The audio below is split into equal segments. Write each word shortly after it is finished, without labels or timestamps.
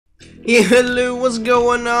Hello, what's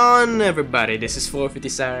going on, everybody? This is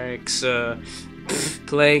 450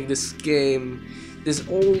 playing this game, this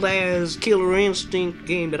old ass Killer Instinct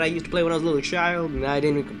game that I used to play when I was a little child, and I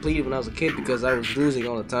didn't even complete it when I was a kid because I was losing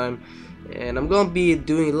all the time. And I'm gonna be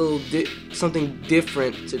doing a little something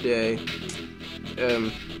different today.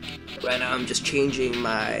 Right now I'm just changing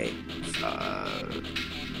my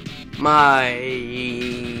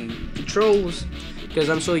controls, because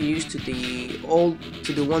I'm so used to the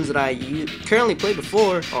ones that I currently played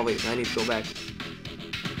before. Oh wait, I need to go back.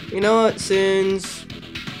 You know what? Since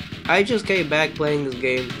I just came back playing this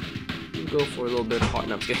game, go for a little bit of hard.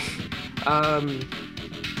 No, I'm kidding.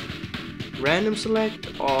 Random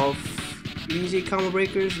select off, easy combo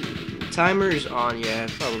breakers, timers on. Yeah,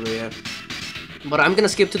 probably yeah. But I'm gonna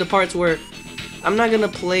skip to the parts where I'm not gonna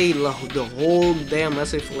play the whole damn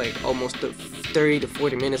lesson for like almost 30 to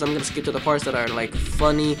 40 minutes. I'm gonna skip to the parts that are like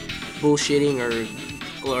funny, bullshitting, or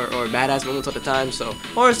badass moments at the time. So,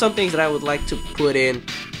 or some things that I would like to put in,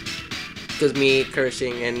 because me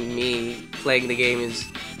cursing and me playing the game is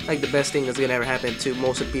like the best thing that's gonna ever happen to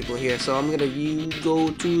most of the people here. So I'm gonna go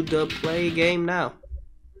to the play game now.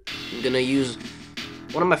 I'm gonna use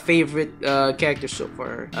one of my favorite characters so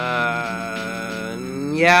far.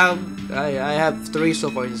 Yeah, I have 3 so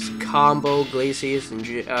far. It's Combo, Glacius, and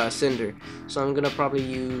Cinder. So I'm gonna probably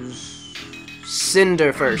use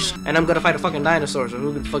Cinder first. And I'm gonna fight a fucking dinosaur, so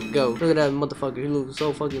who can fucking go? Look at that motherfucker, he looks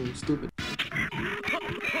so fucking stupid.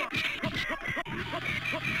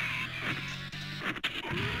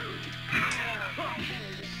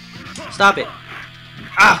 Stop it!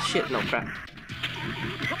 Ah, shit, no crap.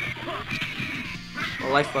 My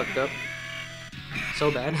life fucked up.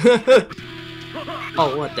 So bad.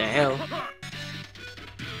 Oh, what the hell?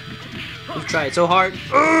 We've tried so hard.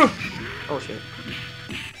 Oh shit.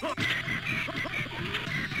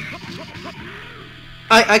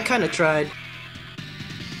 I kinda tried.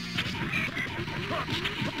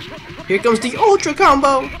 Here comes the ultra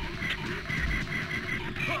combo!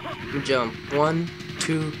 Jump. 1,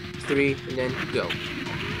 2, 3, and then go.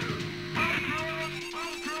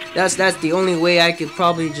 That's the only way I could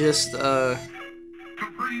probably just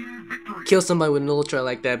kill somebody with an ultra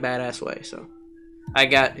like that badass way. So I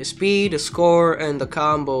got the speed, the score, and the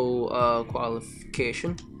combo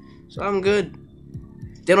qualification. So I'm good.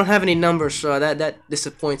 They don't have any numbers, so that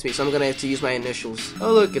disappoints me. So I'm gonna have to use my initials.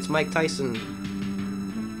 Oh look, it's Mike Tyson,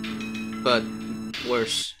 but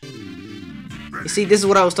worse. You see, this is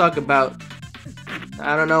what I was talking about.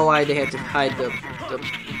 I don't know why they had to hide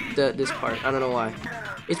this part. I don't know why.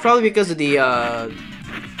 It's probably because of the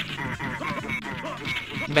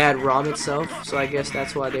bad ROM itself, so I guess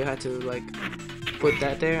that's why they had to like put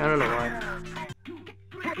that there. I don't know why.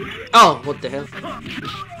 Oh, what the hell?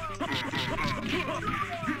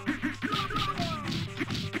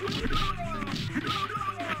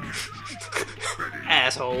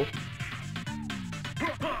 Asshole.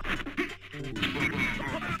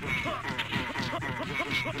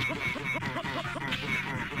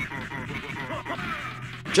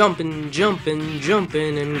 Jumping, jumping,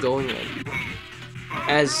 jumping, and going in.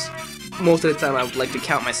 As most of the time I would like to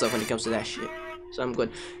count myself when it comes to that shit. So I'm good.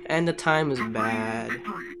 And the time is bad.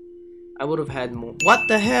 I would have had more. What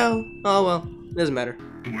the hell? Oh well, doesn't matter.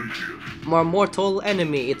 More mortal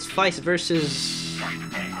enemy. It's Fire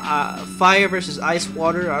versus ice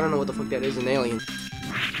water. I don't know what the fuck that is. An alien.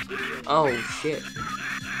 Oh shit.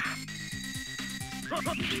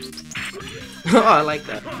 Oh, I like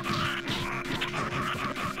that.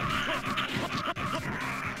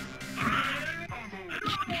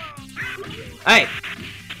 Hey!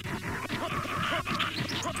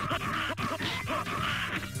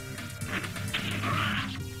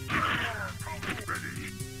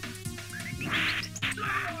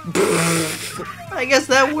 I guess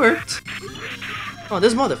that worked. Oh,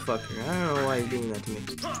 this motherfucker. I don't know why he's doing that to me.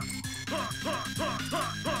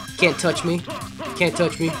 Can't touch me. Can't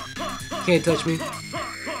touch me. Can't touch me.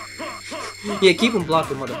 Yeah, keep him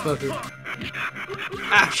blocking, motherfucker.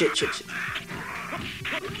 Ah, shit, shit, shit.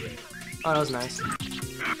 Oh, that was nice.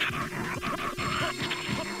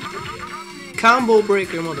 Combo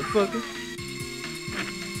breaker, motherfucker.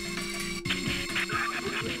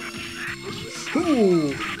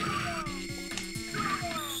 Ooh.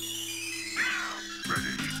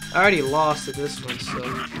 I already lost at this one, so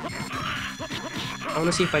I want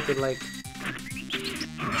to see if I could like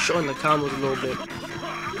shorten the combos a little bit,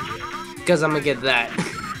 because I'm gonna get that.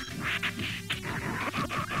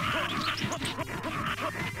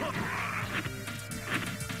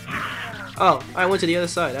 Oh, I went to the other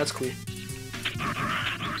side. That's cool.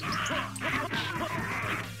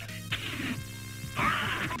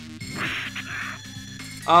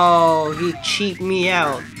 Oh, he cheat me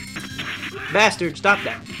out. Bastard, stop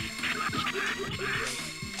that.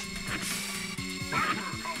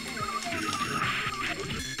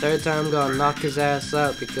 Third time I'm gonna knock his ass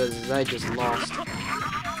out because I just lost.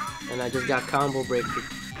 And I just got combo breaker.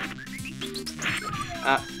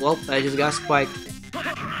 Well, I just got spiked.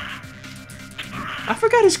 I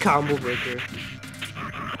forgot his combo breaker.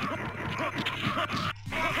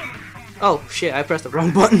 Oh shit, I pressed the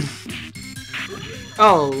wrong button.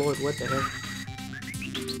 Oh lord, what the hell?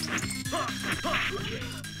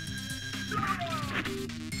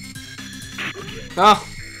 Oh.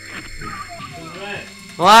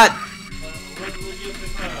 What?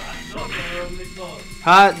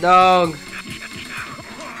 Hot dog.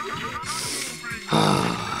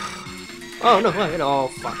 Oh no, what? Oh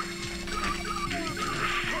fuck.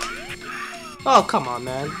 Oh come on,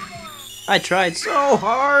 man. I tried so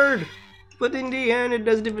hard, but in the end it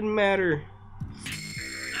doesn't even matter.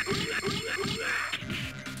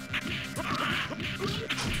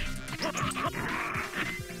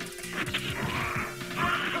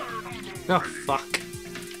 Oh fuck.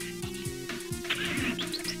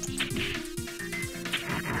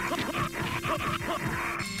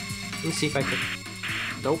 Let me see if I can.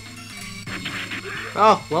 Nope.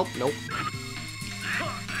 Oh, well, nope.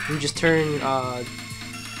 You just turn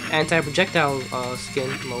anti-projectile skin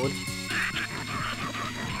mode.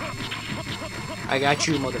 I got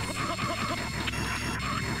you, mother.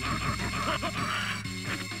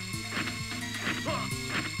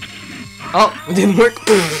 Oh, it didn't work.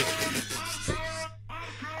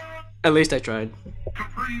 At least I tried.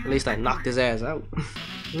 At least I knocked his ass out.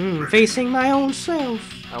 Facing my own self.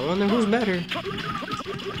 I wonder who's better.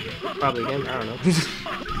 Probably him, I don't know.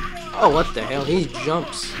 Oh, what the hell? He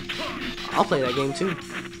jumps. I'll play that game too.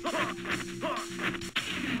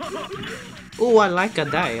 Oh, I like a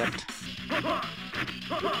diet.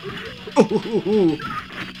 Ooh.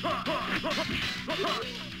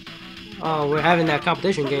 Oh, we're having that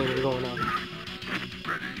competition game going on.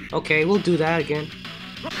 Okay, we'll do that again.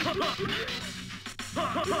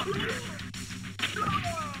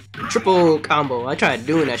 Triple combo. I tried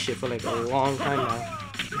doing that shit for like a long time now.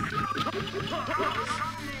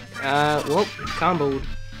 Well, comboed.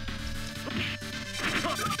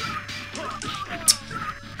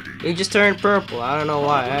 He just turned purple. I don't know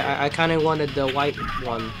why. I kind of wanted the white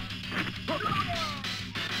one.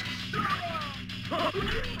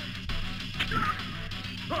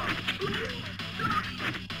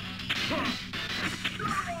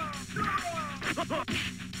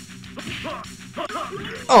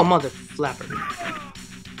 Oh, mother flapper.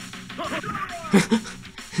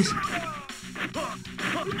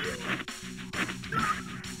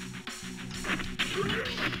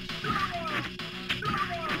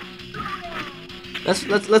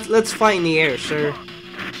 Let's fight in the air, sir.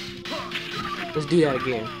 Let's do that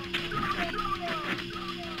again.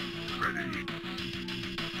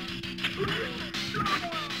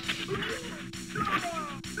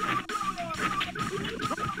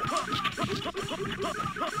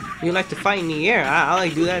 You like to fight in the air? I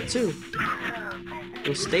like to do that too.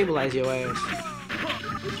 And stabilize your ass.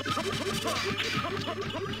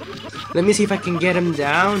 Let me see if I can get him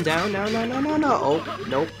down. No. Oh,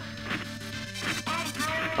 nope.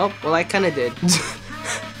 Oh, well, I kind of did.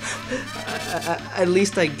 At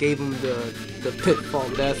least I gave him the pitfall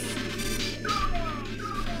death.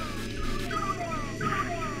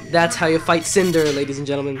 That's how you fight Cinder, ladies and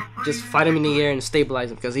gentlemen. Just fight him in the air and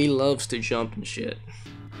stabilize him, because he loves to jump and shit.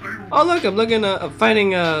 Oh look, I'm looking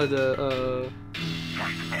fighting the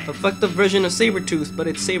effective version of Sabretooth, but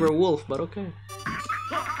it's Saber Wolf, but okay.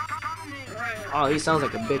 Oh, he sounds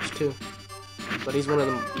like a bitch too. But he's one of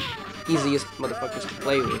the easiest motherfuckers to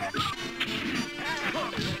play with.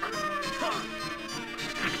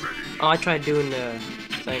 Oh, I tried doing the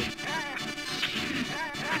thing.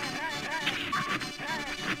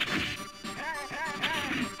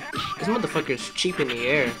 This motherfucker's cheap in the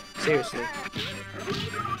air. Seriously.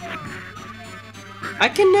 I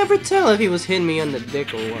can never tell if he was hitting me on the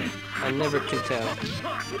dick or what. I never can tell.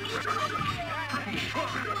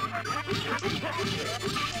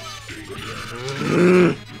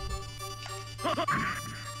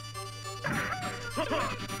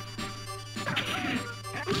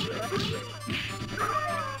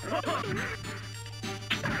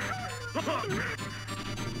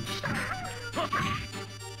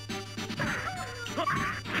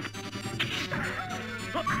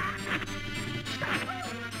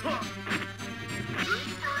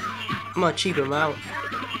 I'm gonna cheap him out.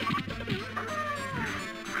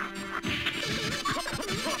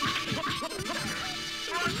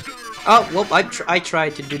 Oh, well, I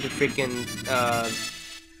tried to do the freaking,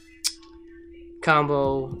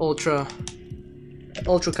 combo, ultra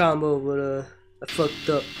combo, but I fucked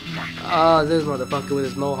up. Ah, this motherfucker with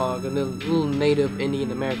his mohawk, and the little native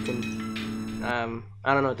Indian American.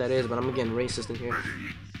 I don't know what that is, but I'm getting racist in here.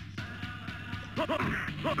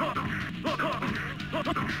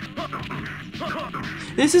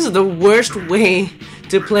 This is the worst way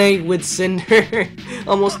to play with Cinder.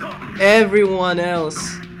 Almost everyone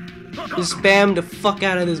else just spam the fuck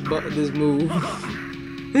out of this move.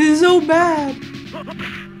 This is so bad.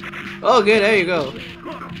 Okay, there you go.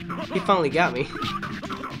 He finally got me.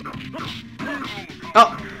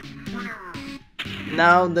 Oh,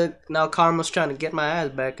 now Karma's trying to get my ass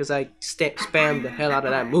back because I spammed the hell out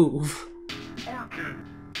of that move.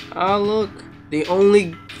 Oh look, the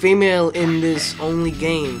only female in this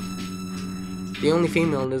game. The only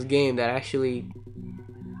female in this game that actually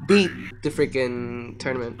beat the freaking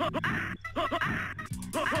tournament.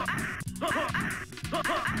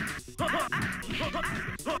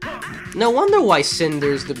 No wonder why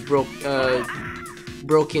Cinder's the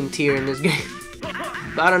broken tier in this game.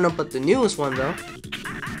 But I don't know about the newest one though.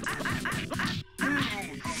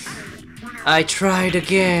 I tried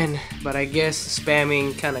again, but I guess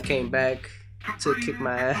spamming kinda came back to kick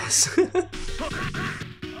my ass.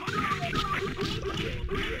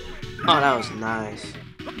 Oh, that was nice.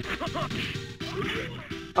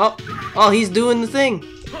 Oh, he's doing the thing.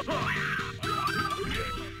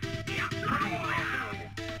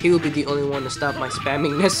 He will be the only one to stop my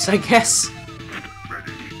spammingness, I guess.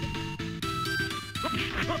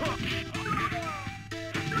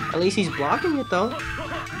 At least he's blocking it though.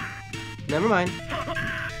 Never mind.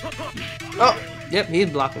 Oh, yep, he's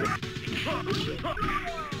blocking it.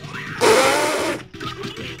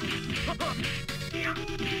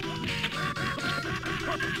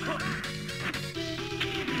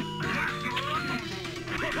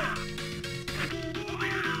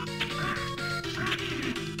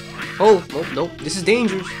 Oh, nope, this is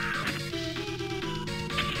dangerous.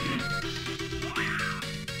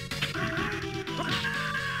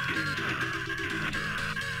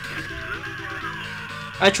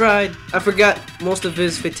 I tried. I forgot most of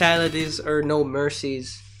his fatalities are no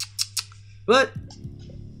mercies. But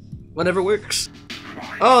whatever works.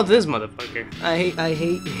 Oh, this motherfucker. I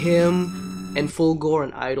hate him and Fulgore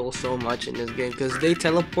and Idol so much in this game because they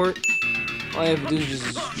teleport. All I have to do is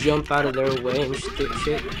just jump out of their way and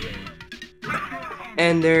shit.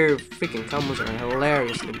 And their freaking combos are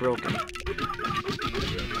hilariously broken.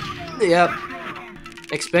 Yep.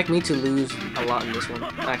 Expect me to lose a lot in this one,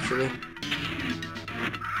 actually.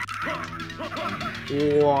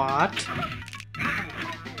 What?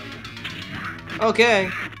 Okay.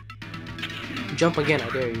 Jump again, I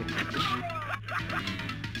dare you.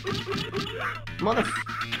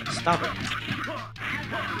 Stop it.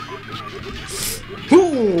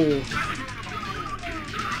 Ooh.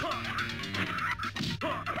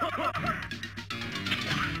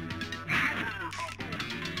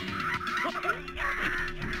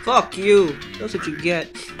 Fuck you. That's what you get.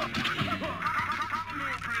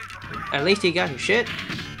 At least he got his shit.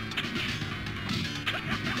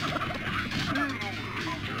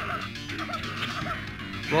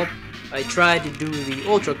 Well, I tried to do the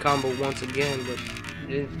ultra combo once again, but it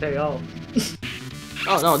didn't pay off.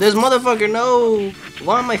 Oh no, this motherfucker, no!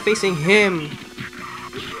 Why am I facing him?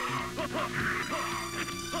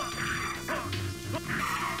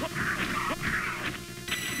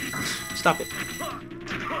 Stop it.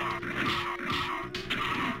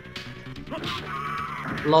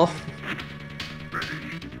 Lol.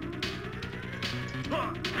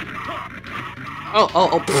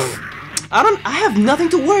 Oh. I have nothing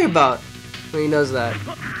to worry about when he does that.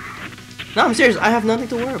 No, I'm serious, I have nothing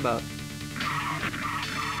to worry about.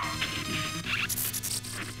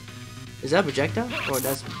 Is that a projectile? Or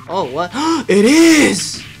that's... Oh, what? It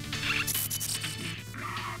is!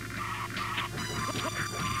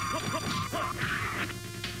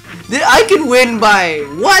 I can win by...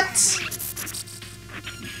 What?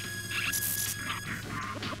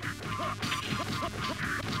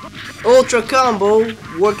 Ultra combo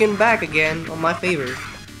working back again on my favor.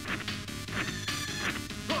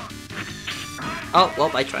 Oh, well,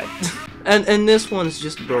 I tried. and this one's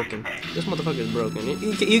just broken. This motherfucker is broken.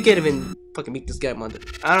 You can't even fucking beat this guy, mother.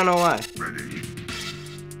 I don't know why.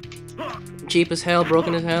 Cheap as hell,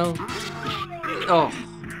 broken as hell. Oh.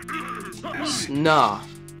 Nah.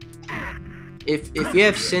 If you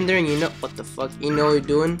have Cinder and you know what the fuck, you know what you're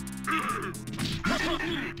doing.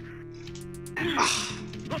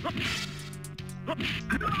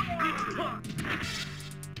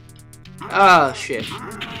 Ah, shit.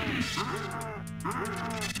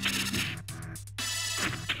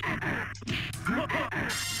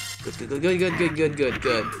 Good.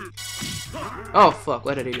 Oh fuck,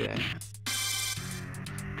 why did I do that?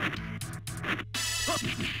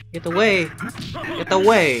 Get away! Get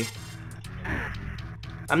away!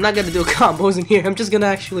 I'm not gonna do combos in here, I'm just gonna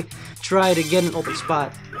actually try to get an open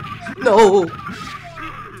spot. No!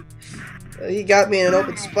 He got me in an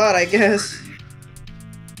open spot, I guess.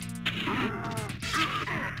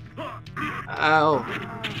 Ow.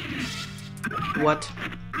 What?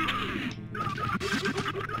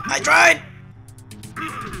 I tried!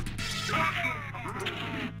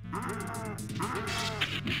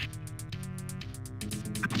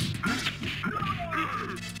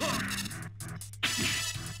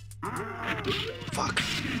 Fuck.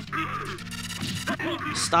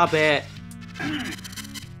 Stop it.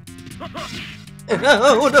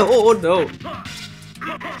 Oh no.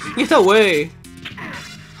 Get away.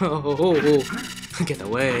 Oh. Get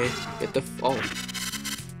away. Get the fuck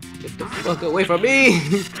away from me.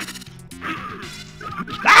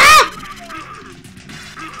 Ah!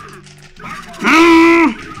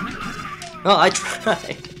 Oh, I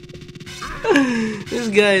tried. This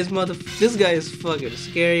guy is fucking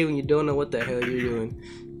scary when you don't know what the hell you're doing.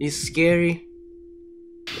 He's scary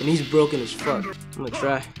and he's broken as fuck. I'm gonna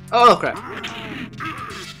try. Oh crap.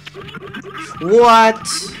 What?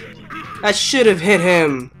 I should have hit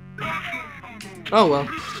him. Oh well.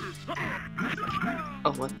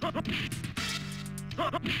 Oh what?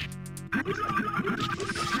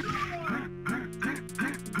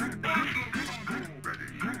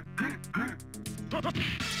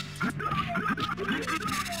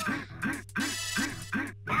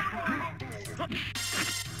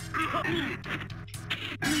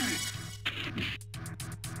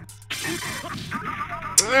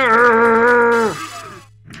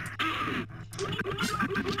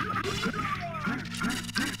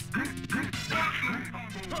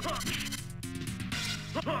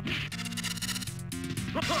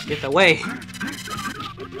 Get away!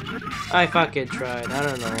 I fucking tried. I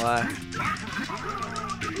don't know why.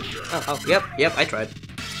 Oh, yep, I tried.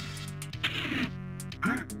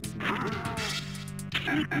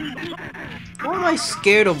 Why am I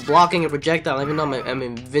scared of blocking a projectile even though I'm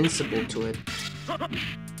invincible to it?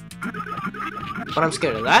 But I'm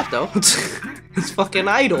scared of that though. It's fucking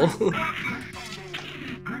idle.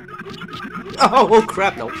 Oh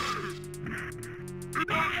crap, no.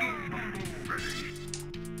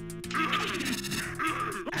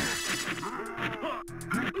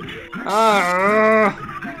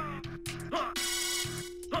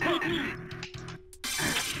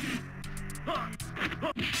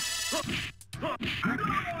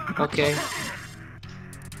 Okay.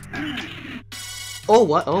 Oh,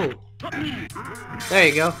 what? Oh. There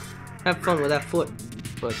you go. Have fun with that foot.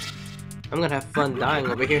 But I'm gonna have fun dying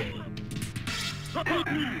over here.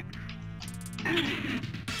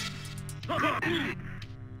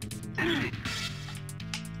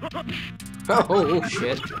 Oh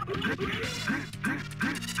shit.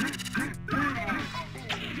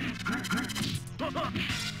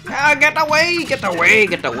 Ah, get away!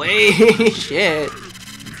 Shit.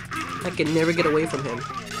 I can never get away from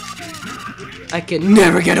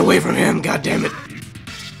him. God damn it.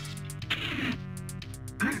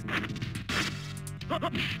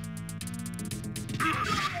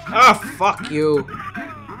 Ah, fuck you.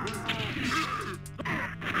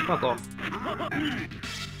 Fuck off.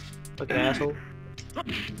 Fucking asshole.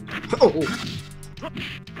 Oh.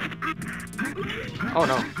 Oh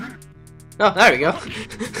no. Oh, there we go.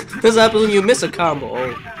 This happens when you miss a combo.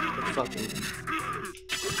 Oh, fucking.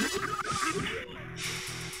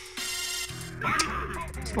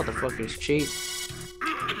 This motherfucker's cheap.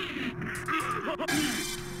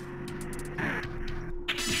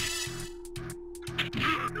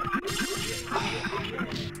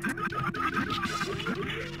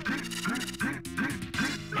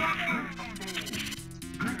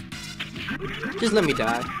 Just let me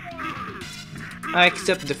die. I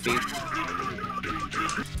accept defeat.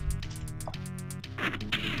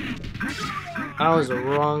 That was the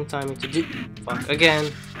wrong timing to do. Fuck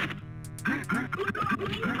again.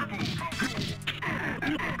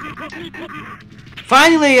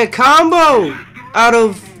 Finally, a combo! Out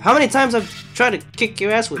of how many times I've tried to kick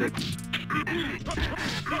your ass with it?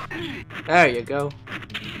 There you go.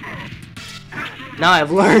 Now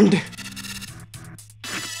I've learned.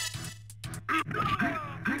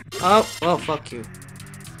 Oh, well, fuck you.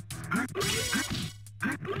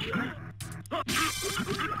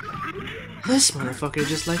 This motherfucker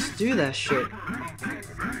just likes to do that shit.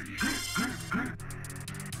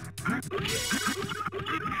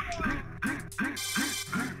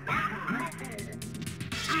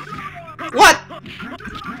 What?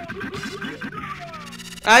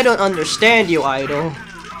 I don't understand you, Idol.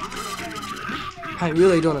 I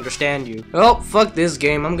really don't understand you. Oh, fuck this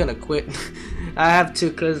game. I'm gonna quit. I have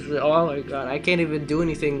to, cause oh my god, I can't even do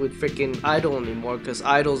anything with freaking Idol anymore, cause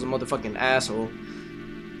Idol's a motherfucking asshole.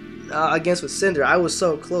 Against with Cinder, I was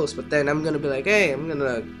so close, but then I'm gonna be like, hey, I'm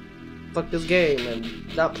gonna fuck this game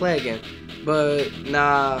and not play again. But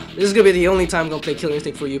nah, this is gonna be the only time I'm gonna play Killer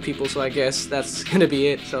Instinct for you people, so I guess that's gonna be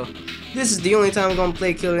it. So this is the only time I'm gonna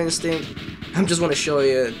play Killer Instinct. I just want to show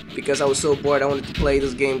you because I was so bored. I wanted to play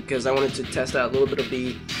this game because I wanted to test out a little bit of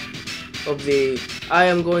the I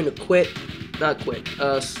am going to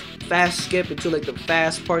fast skip into like the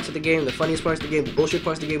fast parts of the game, the funniest parts of the game, the bullshit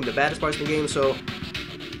parts of the game, the baddest parts of the game. So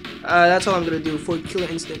that's all I'm gonna do for Killer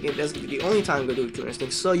Instinct, and that's the only time I'm gonna do with Killer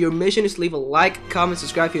Instinct. So your mission is to leave a like, comment,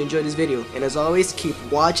 subscribe if you enjoyed this video, and as always, keep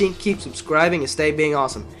watching, keep subscribing, and stay being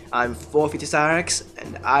awesome. I'm 450 Cyrax,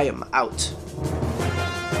 and I am out.